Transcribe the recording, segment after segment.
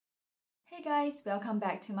Hey guys, welcome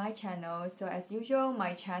back to my channel. So as usual,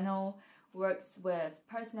 my channel works with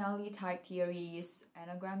personality type theories,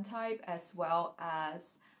 enneagram type, as well as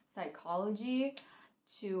psychology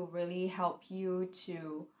to really help you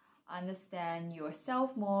to understand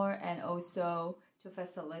yourself more and also to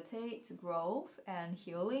facilitate growth and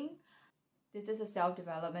healing. This is a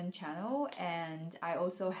self-development channel, and I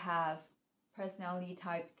also have personality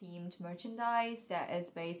type themed merchandise that is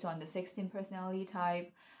based on the 16 personality type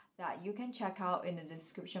that you can check out in the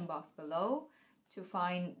description box below to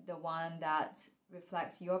find the one that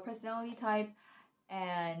reflects your personality type.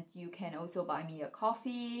 And you can also buy me a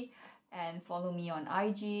coffee and follow me on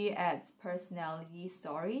IG at personality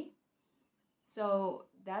story. So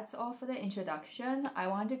that's all for the introduction. I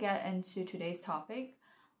want to get into today's topic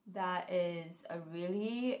that is a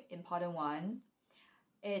really important one.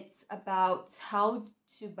 It's about how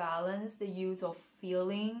to balance the use of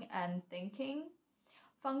feeling and thinking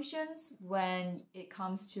functions when it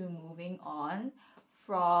comes to moving on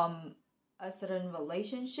from a certain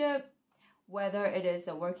relationship, whether it is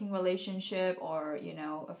a working relationship or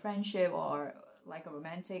a friendship or like a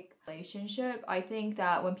romantic relationship. I think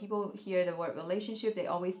that when people hear the word relationship, they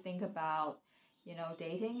always think about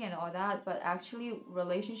dating and all that, but actually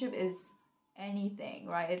relationship is anything,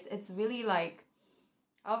 right? It's really like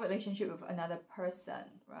our relationship with another person,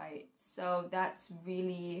 right? So that's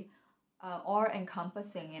really all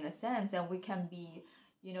encompassing in a sense, and we can be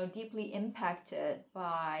deeply impacted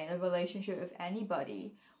by a relationship with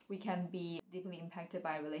anybody. We can be deeply impacted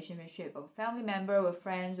by a relationship of a family member, with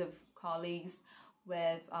friends, with colleagues,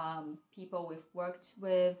 with people we've worked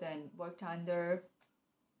with and worked under,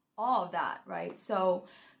 all of that, right? So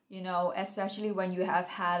especially when you have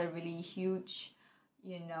had a really huge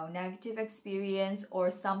negative experience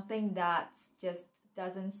or something that just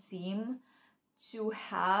doesn't seem to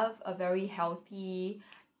have a very healthy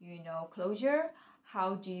closure.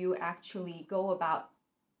 How do you actually go about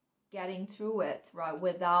getting through it, right,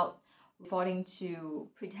 without falling to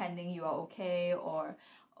pretending you are okay, or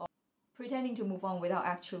pretending to move on without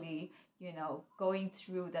actually going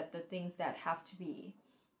through the things that have to be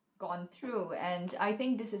gone through? And I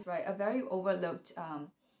think this is a very overlooked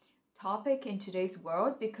topic in today's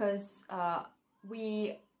world, because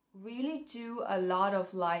we really do a lot of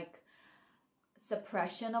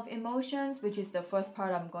suppression of emotions, which is the first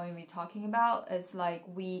part I'm going to be talking about. It's like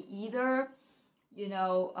we either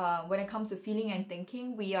when it comes to feeling and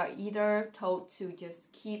thinking, we are either told to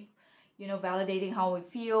just keep validating how we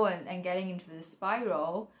feel and getting into the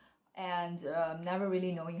spiral and never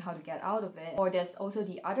really knowing how to get out of it. Or there's also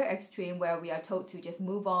the other extreme where we are told to just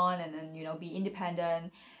move on and then be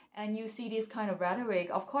independent. And you see this kind of rhetoric.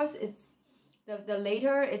 Of course, it's the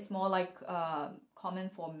later, it's more like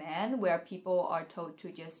common for men, where people are told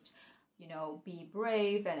to just be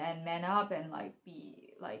brave and man up and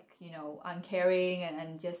be uncaring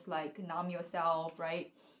and just numb yourself,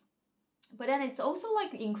 right? But then it's also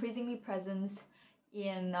increasingly present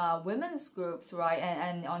in women's groups, right?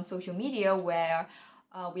 And on social media, where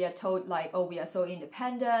we are told oh, we are so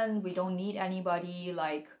independent, we don't need anybody,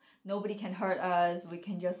 nobody can hurt us, we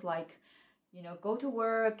can just go to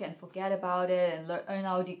work and forget about it and earn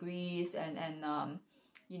our degrees and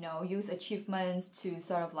use achievements to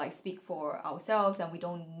sort of speak for ourselves, and we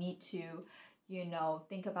don't need to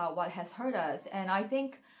think about what has hurt us. And I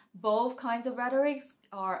think both kinds of rhetorics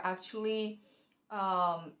are actually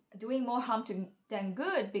doing more harm than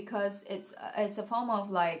good, because it's a form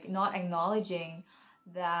of not acknowledging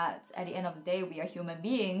that at the end of the day we are human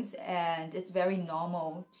beings, and it's very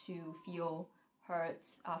normal to feel hurt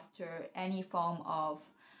after any form of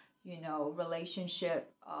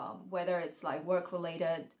relationship, whether it's work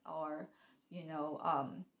related or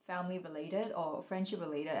family related or friendship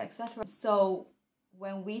related, etc. So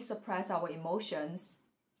when we suppress our emotions,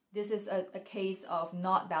 this is a case of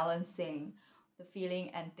not balancing the feeling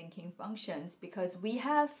and thinking functions, because we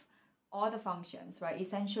have all the functions, right?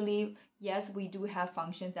 Essentially, yes, we do have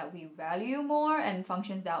functions that we value more and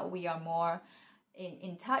functions that we are more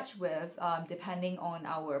in touch with, depending on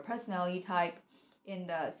our personality type in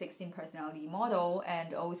the 16 personality model,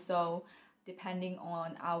 and also depending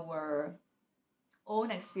on our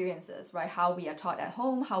own experiences, right? How we are taught at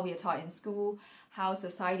home, how we are taught in school, how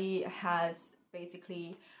society has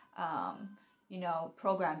basically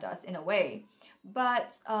programmed us in a way.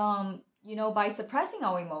 But by suppressing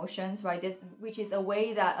our emotions, right, which is a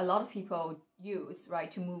way that a lot of people use,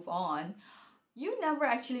 right, to move on, you never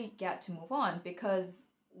actually get to move on, because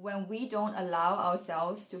when we don't allow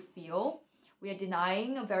ourselves to feel, we are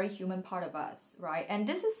denying a very human part of us, right? And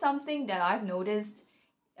this is something that I've noticed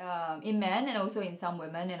in men and also in some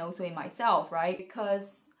women and also in myself, right? Because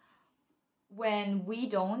when we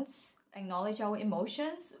don't acknowledge our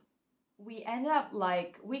emotions, we end up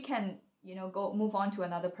like, we can, go move on to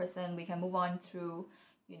another person, we can move on through,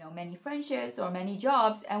 many friendships or many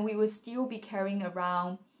jobs, and we will still be carrying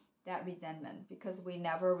around that resentment because we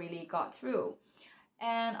never really got through.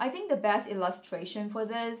 And I think the best illustration for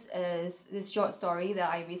this is this short story that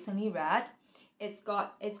I recently read. It's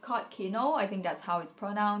called Kino. I think that's how it's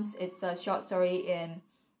pronounced. It's a short story in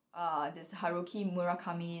this Haruki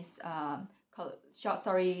Murakami's short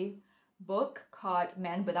story book called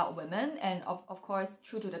Men Without Women. And of course,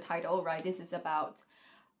 true to the title, right? This is about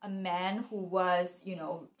a man who was,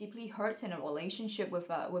 deeply hurt in a relationship with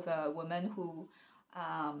a woman who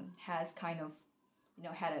has kind of,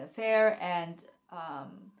 had an affair, and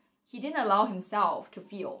he didn't allow himself to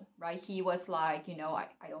feel, right? He was like,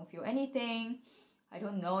 I don't feel anything. I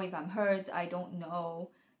don't know if I'm hurt. I don't know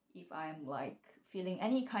if I'm like feeling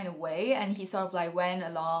any kind of way. And he sort of like went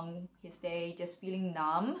along his day just feeling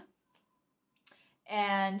numb.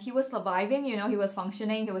 And he was surviving, he was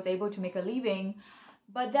functioning, he was able to make a living.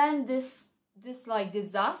 But then this like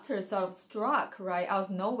disaster sort of struck, right, out of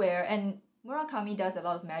nowhere. And Murakami does a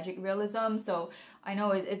lot of magic realism, so I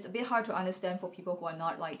know it's a bit hard to understand for people who are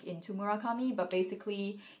not like into Murakami, but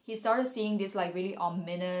basically he started seeing these like really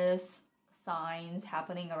ominous signs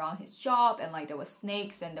happening around his shop, and like there were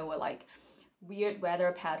snakes and there were like weird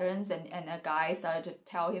weather patterns, and a guy started to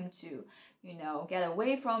tell him to, get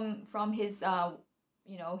away from his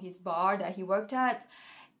his bar that he worked at.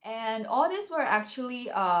 And all this were actually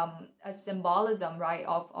a symbolism, right,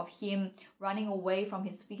 of him running away from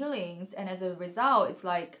his feelings. And as a result, it's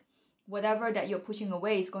like whatever that you're pushing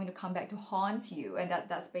away is going to come back to haunt you. And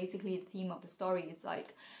that's basically the theme of the story. It's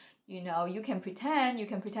like, you can pretend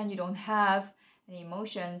you don't have any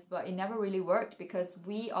emotions, but it never really worked because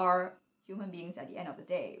we are human beings at the end of the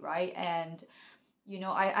day, right? And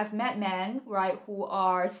I've met men, right, who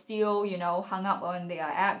are still, hung up on their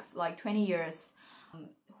ex like 20 years,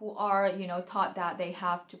 who are, taught that they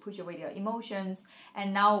have to push away their emotions.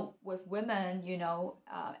 And now with women,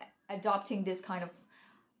 adopting this kind of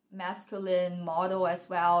masculine model as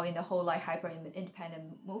well in the whole like hyper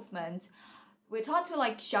independent movement, we're taught to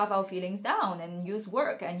like shove our feelings down and use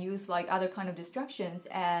work and use like other kind of distractions.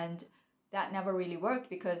 And that never really worked,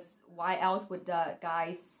 because why else would the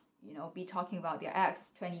guys, be talking about their ex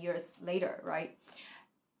 20 years later, right?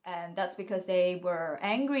 And that's because they were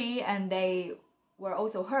angry, and they were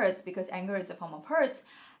also hurt, because anger is a form of hurt,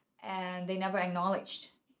 and they never acknowledged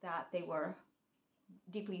that they were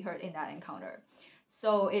deeply hurt in that encounter.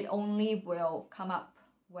 So it only will come up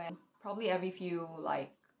when probably every few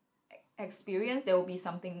like experience there will be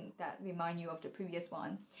something that remind you of the previous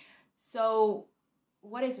one. So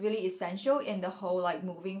what is really essential in the whole like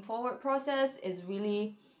moving forward process is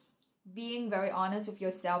really being very honest with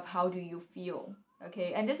yourself. How do you feel?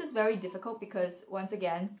 Okay, and this is very difficult because once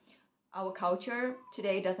again, our culture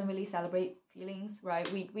today doesn't really celebrate feelings,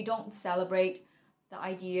 right? We don't celebrate the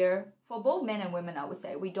idea, for both men and women, I would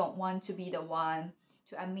say. We don't want to be the one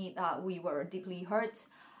to admit that we were deeply hurt.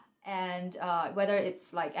 And whether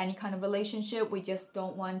it's like any kind of relationship, we just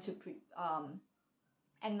don't want to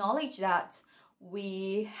acknowledge that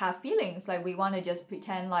we have feelings. Like we want to just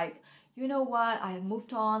pretend like, you know what, I have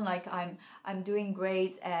moved on, like I'm doing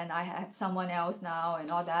great and I have someone else now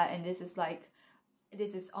and all that. And this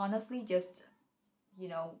is honestly just,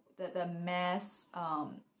 the mass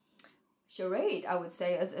charade, I would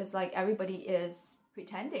say. It's like everybody is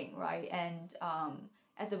pretending, right? And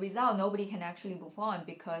as a result, nobody can actually move on,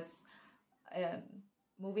 because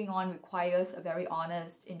moving on requires a very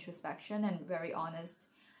honest introspection and very honest,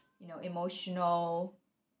 emotional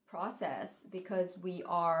process, because we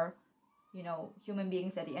are, human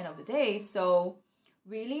beings at the end of the day. So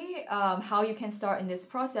really, how you can start in this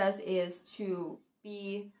process is to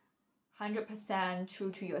be 100%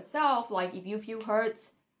 true to yourself. Like if you feel hurt,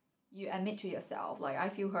 you admit to yourself, like I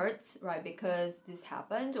feel hurt, right, because this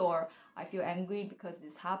happened, or I feel angry because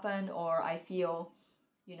this happened, or I feel,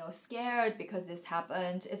 scared because this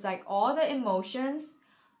happened. It's like all the emotions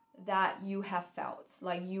that you have felt,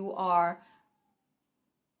 like you are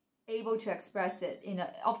able to express it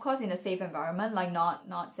of course in a safe environment, like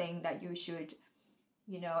not saying that you should,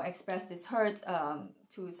 express this hurt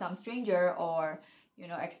to some stranger, or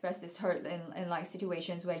express this hurt in like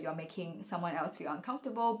situations where you're making someone else feel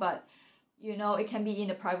uncomfortable. But it can be in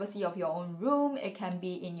the privacy of your own room, it can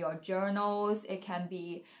be in your journals, it can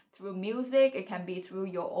be through music, it can be through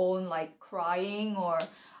your own like crying, or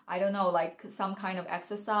I don't know, like some kind of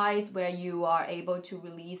exercise where you are able to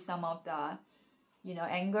release some of the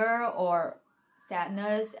anger or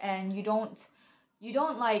sadness, and you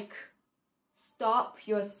don't like stop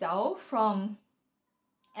yourself from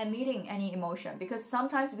admitting any emotion, because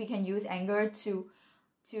sometimes we can use anger to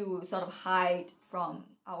sort of hide from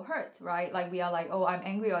our hurt, right? Like we are like, oh, I'm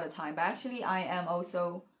angry all the time, but actually I am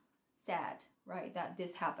also sad, right, that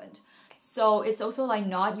this happened. So it's also like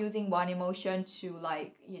not using one emotion to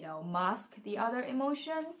like, you know, mask the other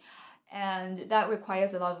emotion. And that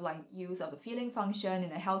requires a lot of like use of the feeling function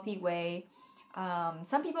in a healthy way.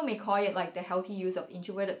 Some people may call it like the healthy use of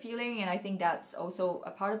introverted feeling, and I think that's also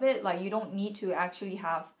a part of it. Like you don't need to actually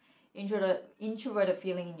have introverted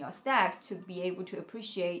feeling in your stack to be able to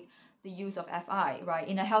appreciate the use of FI, right?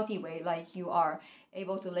 In a healthy way, like you are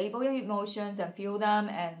able to label your emotions and feel them,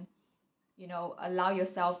 and you know, allow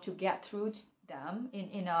yourself to get through them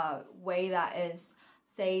in a way that is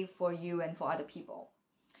safe for you and for other people.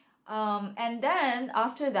 And then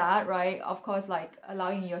after that, right, of course, like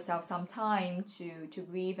allowing yourself some time to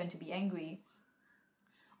grieve and to be angry.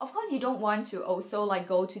 Of course, you don't want to also like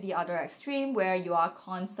go to the other extreme where you are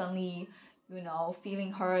constantly, you know,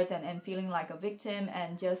 feeling hurt and feeling like a victim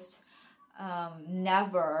and just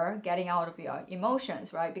never getting out of your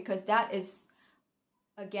emotions, right? Because that is,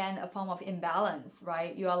 again, a form of imbalance,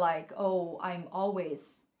 right? You are like, oh, I'm always,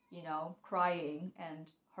 you know, crying and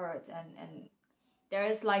hurt and there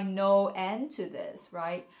is like no end to this,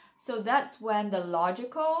 right? So that's when the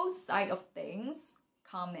logical side of things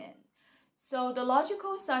come in. So the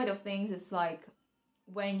logical side of things is like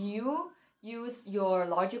when you use your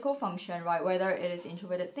logical function, right? Whether it is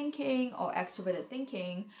introverted thinking or extroverted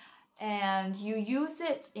thinking, and you use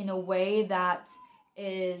it in a way that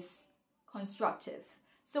is constructive.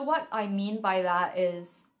 So what I mean by that is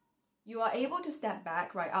you are able to step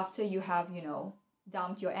back, right? After you have, you know,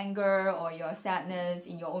 dumped your anger or your sadness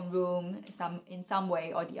in your own room in some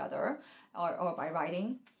way or the other, or by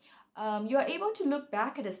writing, you are able to look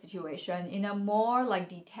back at the situation in a more like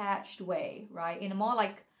detached way, right? In a more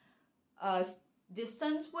like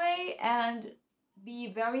distant way, and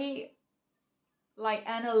be very like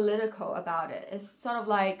analytical about it. It's sort of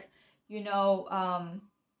like, you know,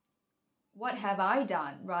 what have I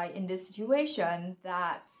done, right, in this situation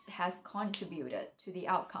that has contributed to the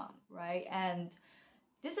outcome, right? And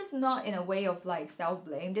this is not in a way of like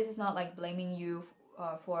self-blame. This is not like blaming you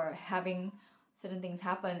for having certain things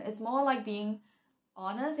happen. It's more like being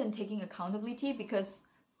honest and taking accountability, because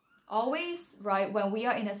always, right, when we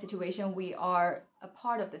are in a situation, we are a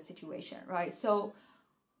part of the situation, right? So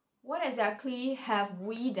what exactly have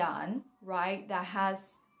we done, right, that has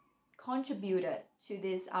contributed to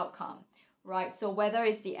this outcome, right? So whether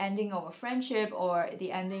it's the ending of a friendship or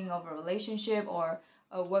the ending of a relationship or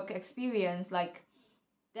a work experience, like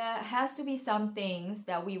there has to be some things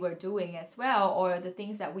that we were doing as well, or the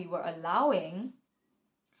things that we were allowing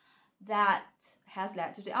that has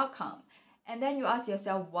led to the outcome. And then you ask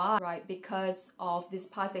yourself why, right? Because of these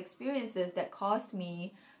past experiences that caused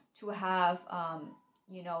me to have,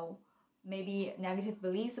 you know, maybe negative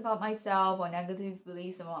beliefs about myself or negative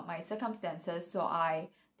beliefs about my circumstances. So I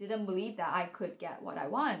didn't believe that I could get what I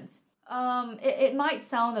want. It might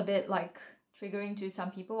sound a bit like triggering to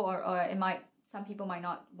some people, or some people might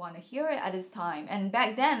not want to hear it at this time. And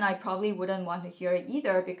back then, I probably wouldn't want to hear it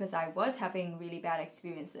either, because I was having really bad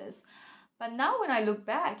experiences. But now when I look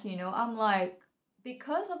back, you know, I'm like,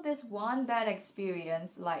 because of this one bad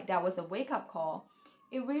experience, like that was a wake-up call,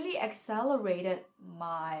 it really accelerated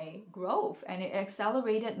my growth, and it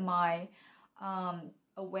accelerated my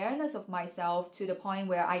awareness of myself to the point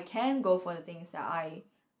where I can go for the things that I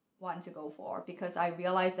want to go for, because I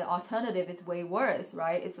realized the alternative is way worse,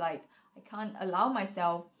 right? It's like I can't allow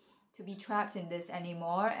myself to be trapped in this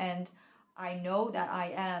anymore, and I know that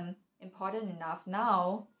I am important enough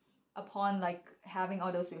now, upon like having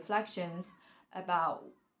all those reflections about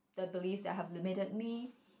the beliefs that have limited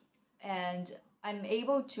me, and I'm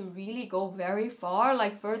able to really go very far,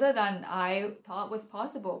 like further than I thought was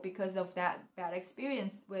possible, because of that bad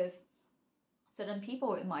experience with certain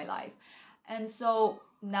people in my life. And so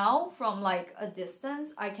now from like a distance,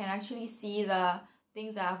 I can actually see the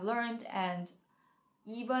things that I've learned, and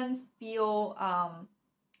even feel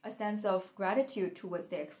a sense of gratitude towards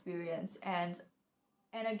the experience. And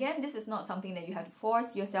again, this is not something that you have to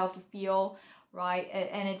force yourself to feel, right?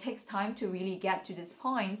 And it takes time to really get to this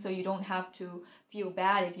point, so you don't have to feel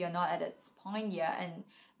bad if you're not at this point yet, and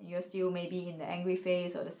you're still maybe in the angry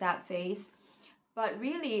phase or the sad phase. But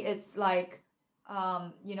really, it's like,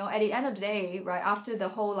 you know, at the end of the day, right, after the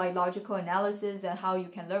whole like logical analysis and how you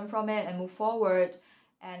can learn from it and move forward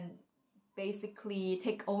and basically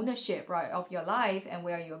take ownership, right, of your life and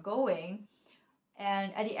where you're going.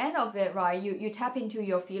 And at the end of it, right, you tap into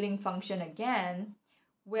your feeling function again,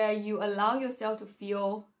 where you allow yourself to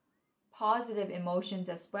feel positive emotions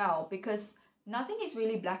as well, because nothing is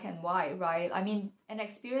really black and white, right? I mean, an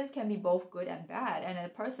experience can be both good and bad, and a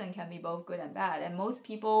person can be both good and bad. And most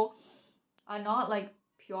people are not like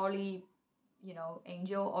purely, you know,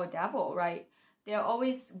 angel or devil, right? There are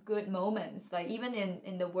always good moments, like even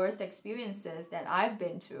in the worst experiences that I've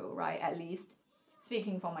been through, right? At least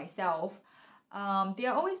speaking for myself, there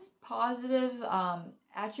are always positive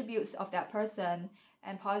attributes of that person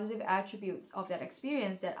and positive attributes of that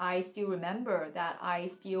experience that I still remember, that I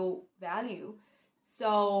still value.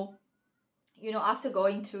 So, you know, after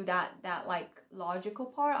going through that like logical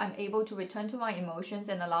part, I'm able to return to my emotions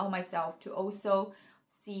and allow myself to also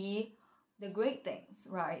see the great things,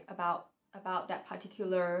 right, about that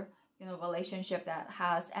particular, you know, relationship that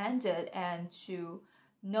has ended, and to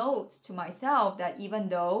note to myself that even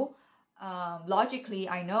though logically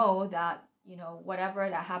I know that, you know, whatever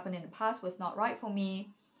that happened in the past was not right for me,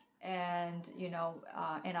 and you know,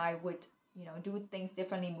 and I would, you know, do things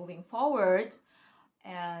differently moving forward.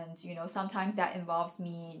 And you know, sometimes that involves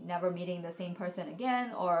me never meeting the same person again,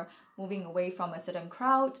 or moving away from a certain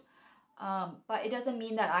crowd, but it doesn't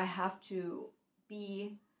mean that I have to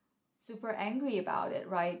be super angry about it,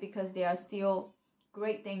 right? Because there are still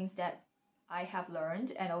great things that I have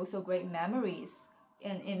learned, and also great memories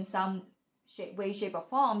in some way, shape, or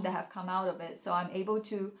form that have come out of it. So I'm able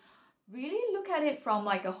to really look at it from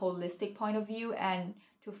like a holistic point of view, and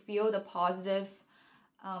to feel the positive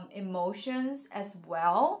emotions as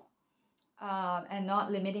well, and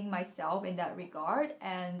not limiting myself in that regard.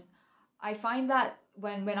 And I find that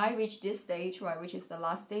when I reach this stage, right, which is the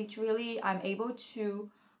last stage, really, I'm able to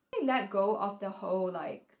let go of the whole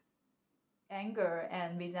like anger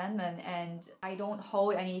and resentment, and I don't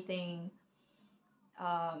hold anything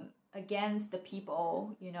against the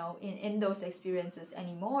people, you know, in those experiences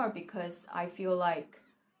anymore, because I feel like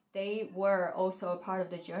they were also a part of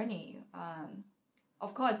the journey.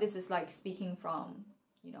 Of course, this is like speaking from,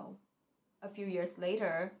 you know, a few years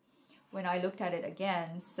later when I looked at it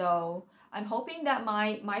again. So I'm hoping that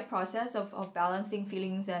my process of balancing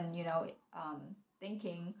feelings and, you know,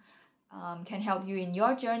 thinking can help you in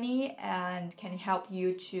your journey, and can help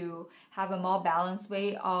you to have a more balanced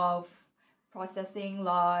way of processing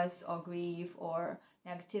loss or grief or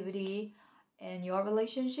negativity in your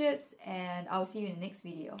relationships. And I'll see you in the next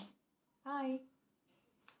video. Bye.